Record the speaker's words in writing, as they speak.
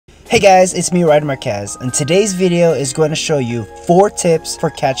Hey guys, it's me Rodney, and today's video is going to show you 4 tips for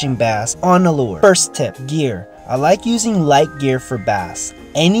catching bass on a lure. First tip, gear. I like using light gear for bass.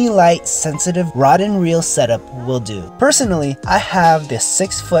 Any light sensitive rod and reel setup will do. Personally, I have this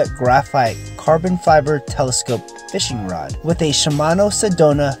 6-foot graphite carbon fiber telescope fishing rod with a Shimano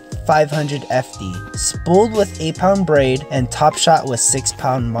Sedona 500 FD, spooled with 8-pound braid and top shot with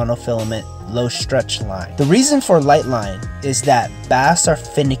 6-pound monofilament low stretch line. The reason for light line is that bass are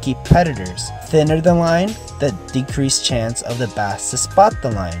finicky predators. Thinner the line, the decreased chance of the bass to spot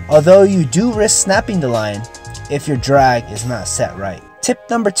the line, although you do risk snapping the line if your drag is not set right. Tip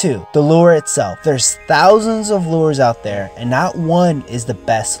number 2, the lure itself. There's thousands of lures out there and not one is the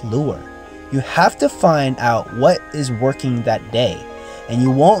best lure. You have to find out what is working that day, and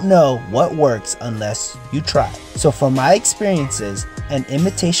you won't know what works unless you try. So from my experiences, an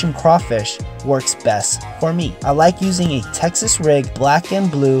imitation crawfish works best for me. I like using a Texas rig black and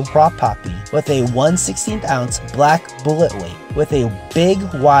blue craw poppy with a 1/16 ounce black bullet weight with a big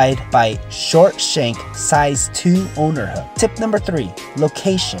wide bite short shank size 2 owner hook. Tip number 3,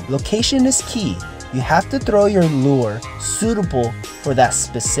 location. Location is key. You have to throw your lure suitable for that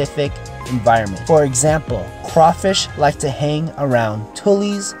specific environment. For example, crawfish like to hang around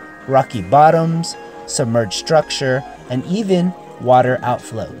tullies, rocky bottoms, submerged structure, and even water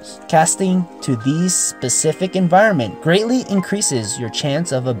outflows. Casting to these specific environment greatly increases your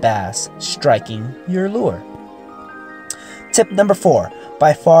chance of a bass striking your lure. Tip number 4,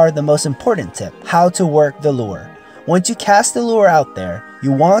 by far the most important tip, how to work the lure. Once you cast the lure out there,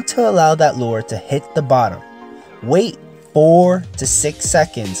 you want to allow that lure to hit the bottom. Wait 4 to 6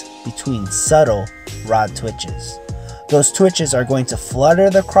 seconds between subtle rod twitches. Those twitches are going to flutter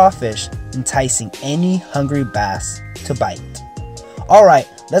the crawfish, enticing any hungry bass to bite. Alright,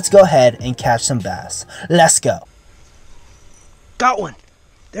 let's go ahead and catch some bass. Let's go. Got one.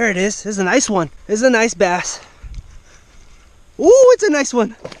 There it is. This is a nice one. This is a nice bass. Ooh, it's a nice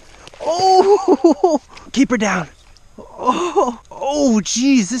one. Oh, keep her down. Oh,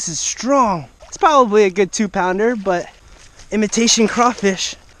 geez, this is strong. It's probably a good 2-pounder, but imitation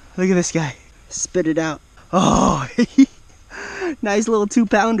crawfish. Look at this guy. Spit it out. Oh, nice little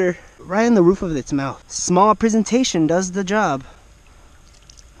 2-pounder. Right in the roof of its mouth. Small presentation does the job.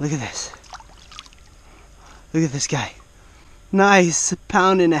 Look at this. Look at this guy. Nice 1.5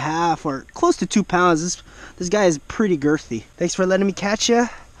 pounds or close to 2 pounds. This guy is pretty girthy. Thanks for letting me catch you.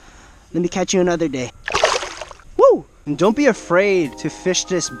 Let me catch you another day. Woo! And don't be afraid to fish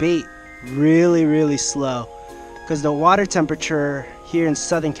this bait really slow, because the water temperature here in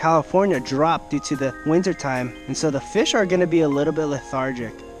Southern California dropped due to the winter time, and so the fish are going to be a little bit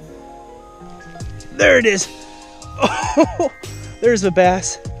lethargic. There it is. Oh, there's a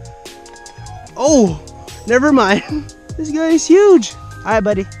bass. Oh, never mind. This guy is huge. All right,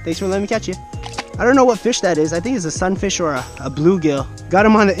 buddy. Thanks for letting me catch you. I don't know what fish that is. I think it's a sunfish or a bluegill. Got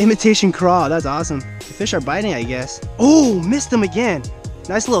him on an imitation craw. That's awesome. The fish are biting, I guess. Oh, missed him again.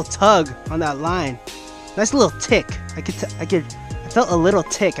 Nice little tug on that line. Nice little tick. I felt a little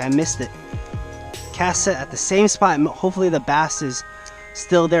tick. I missed it. Cast it at the same spot. Hopefully the bass is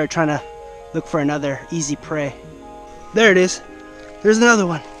still there trying to look for another easy prey. There it is. There's another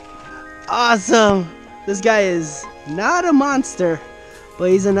one. Awesome. This guy is not a monster, but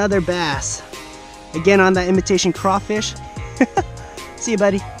he's another bass. Again on that imitation crawfish. See you,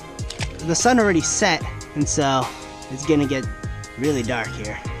 buddy. The sun already set, and so it's gonna get really dark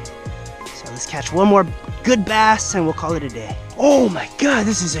here. So let's catch one more good bass and we'll call it a day. Oh my god,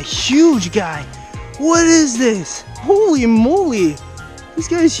 this is a huge guy. What is this? Holy moly. This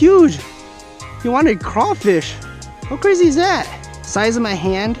guy is huge. He wanted crawfish. How crazy is that? Size of my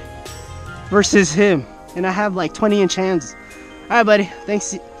hand versus him. And I have like 20-inch hands. Alright, buddy.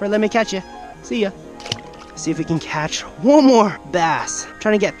 Thanks for letting me catch you. See ya. See if we can catch one more bass. I'm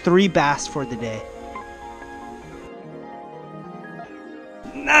trying to get 3 bass for the day.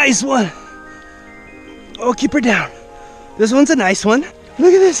 Nice one. Oh, keep her down. This one's a nice one.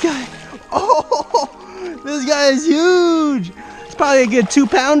 Look at this guy. Oh, this guy is huge. It's probably a good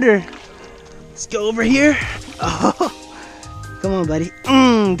 2-pounder. Let's go over here. Oh, come on, buddy.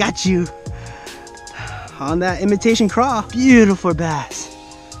 Got you. On that imitation craw. Beautiful bass.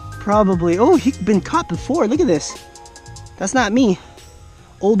 Probably, oh, he's been caught before. Look at this. That's not me.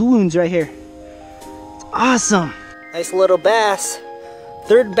 Old wounds right here. It's awesome. Nice little bass.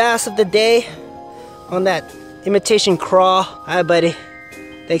 3rd bass of the day on that imitation craw. Hi, buddy.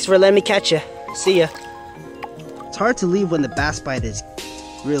 Thanks for letting me catch you. See ya. It's hard to leave when the bass bite is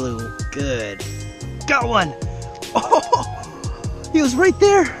really good. Got one. Oh, he was right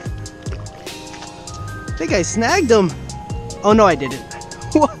there. I think I snagged him. Oh no, I didn't.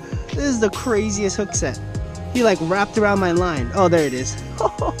 What? This is the craziest hook set. He like wrapped around my line. Oh, there it is.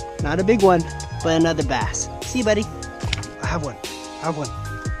 Not a big one, but another bass. See you, buddy. I have one. I have one.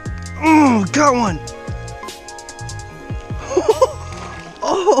 Oh, got one.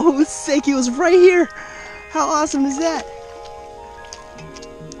 Oh, sick. He was right here. How awesome is that?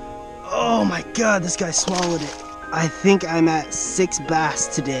 Oh my God, this guy swallowed it. I think I'm at 6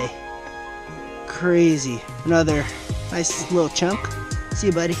 bass today. Crazy. Another nice little chunk. See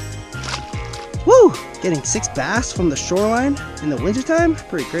you, buddy. Woo! Getting 6 bass from the shoreline in the wintertime?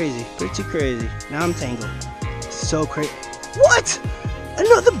 Pretty crazy. Pretty crazy. Now I'm tangled. So crazy. What?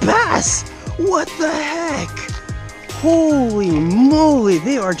 Another bass! What the heck? Holy moly,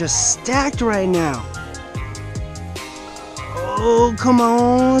 they are just stacked right now. Oh, come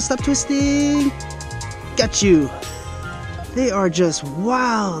on, stop twisting. Got you. They are just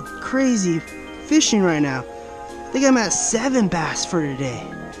wild, crazy fishing right now. I think I'm at 7 bass for today.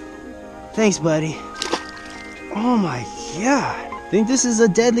 Thanks, buddy. Oh my God. I think this is a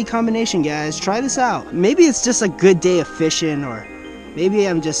deadly combination, guys. Try this out. Maybe it's just a good day of fishing, or maybe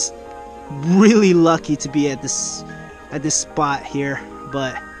I'm just really lucky to be at this spot here,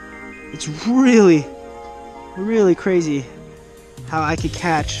 but it's really crazy how I could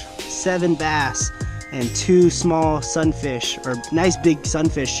catch 7 bass and 2 small sunfish, or nice big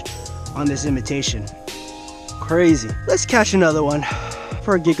sunfish, on this imitation. Crazy. Let's catch another one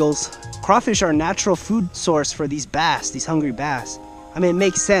for giggles. Crawfish are a natural food source for these bass, these hungry bass. I mean, it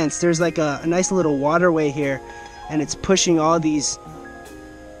makes sense. There's like a nice little waterway here, and it's pushing all this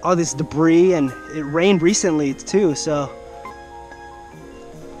debris, and it rained recently too, so.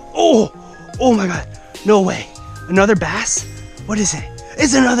 Oh my God, no way. Another bass? What is it?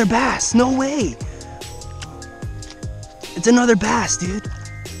 It's another bass, no way. It's another bass, dude.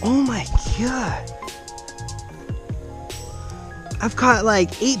 Oh my God. I've caught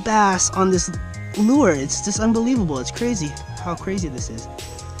like 8 bass on this lure. It's just unbelievable. It's crazy how crazy this is.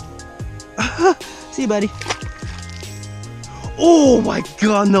 See you, buddy. Oh my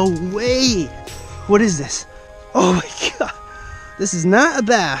God, no way. What is this? Oh my God. This is not a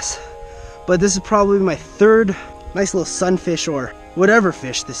bass, but this is probably my 3rd nice little sunfish, or whatever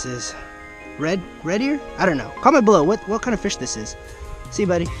fish this is. Red ear? I don't know. Comment below what kind of fish this is. See you,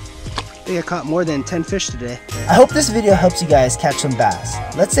 buddy. I think I caught more than 10 fish today. I hope this video helps you guys catch some bass.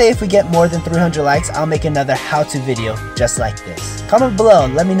 Let's say if we get more than 300 likes, I'll make another how-to video just like this. Comment below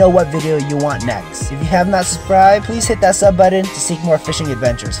and let me know what video you want next. If you have not subscribed, please hit that sub button to seek more fishing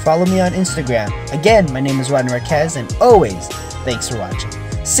adventures. Follow me on Instagram. Again, my name is Rodney, and always, thanks for watching.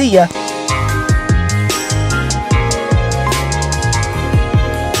 See ya!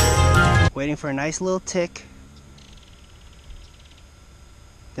 Waiting for a nice little tick.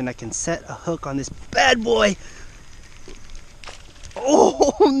 Then I can set a hook on this bad boy.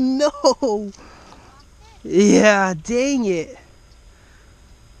 Oh no! Yeah, dang it.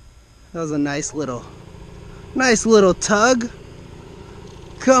 That was a nice little tug.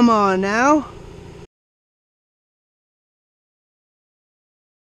 Come on now.